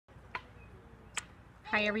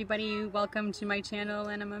Hi everybody, welcome to my channel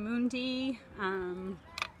Anima Mundi. I am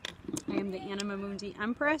the Anima Mundi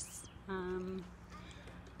Empress. I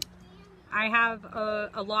have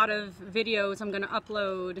a lot of videos I'm going to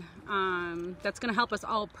upload that's going to help us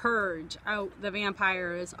all purge out the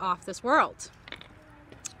vampires off this world.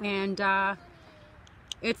 And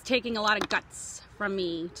it's taking a lot of guts from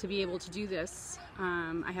me to be able to do this.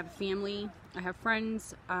 I have a family, I have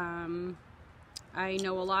friends, I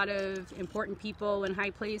know a lot of important people in high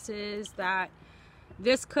places that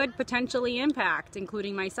this could potentially impact,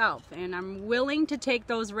 including myself. And I'm willing to take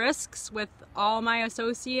those risks with all my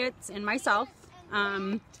associates and myself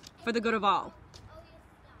for the good of all.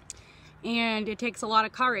 And it takes a lot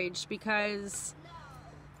of courage because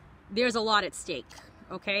there's a lot at stake,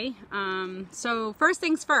 okay? So first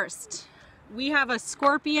things first, we have a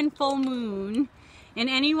Scorpion full moon. And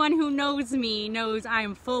anyone who knows me knows I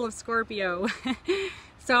am full of Scorpio.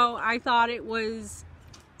 So I thought it was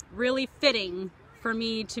really fitting for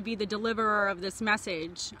me to be the deliverer of this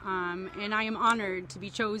message. And I am honored to be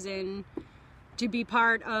chosen to be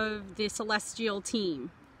part of the celestial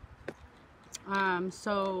team.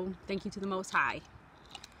 So thank you to the Most High.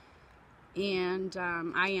 And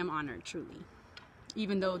I am honored, truly.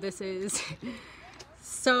 Even though this is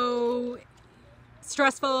so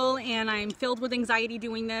stressful and I'm filled with anxiety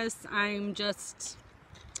doing this, I'm just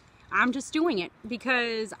doing it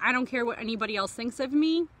because I don't care what anybody else thinks of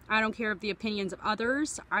me. I don't care of the opinions of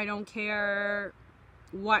others. I don't care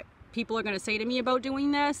what people are going to say to me about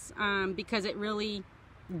doing this because it really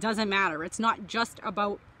doesn't matter. It's not just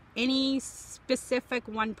about any specific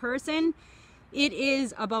one person. It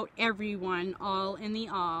is about everyone, all in the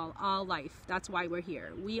all life. That's why we're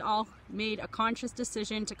here. We all made a conscious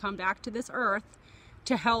decision to come back to this earth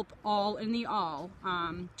to help all in the all,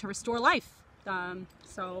 to restore life.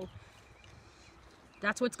 So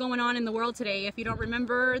that's what's going on in the world today. If you don't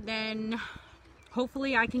remember, then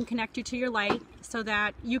hopefully I can connect you to your light so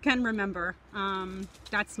that you can remember.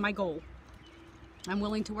 That's my goal. I'm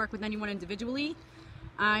willing to work with anyone individually.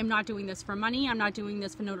 I'm not doing this for money. I'm not doing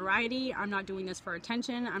this for notoriety. I'm not doing this for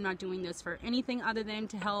attention. I'm not doing this for anything other than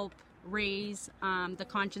to help raise the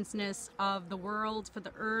consciousness of the world, for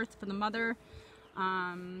the earth, for the mother.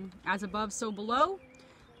 As above, so below.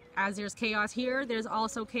 As there's chaos here, there's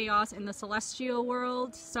also chaos in the celestial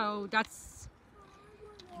world. So that's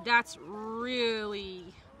really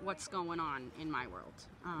what's going on in my world.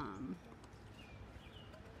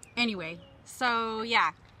 Anyway, so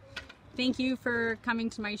yeah, thank you for coming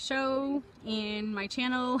to my show and my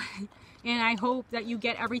channel, and I hope that you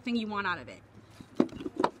get everything you want out of it.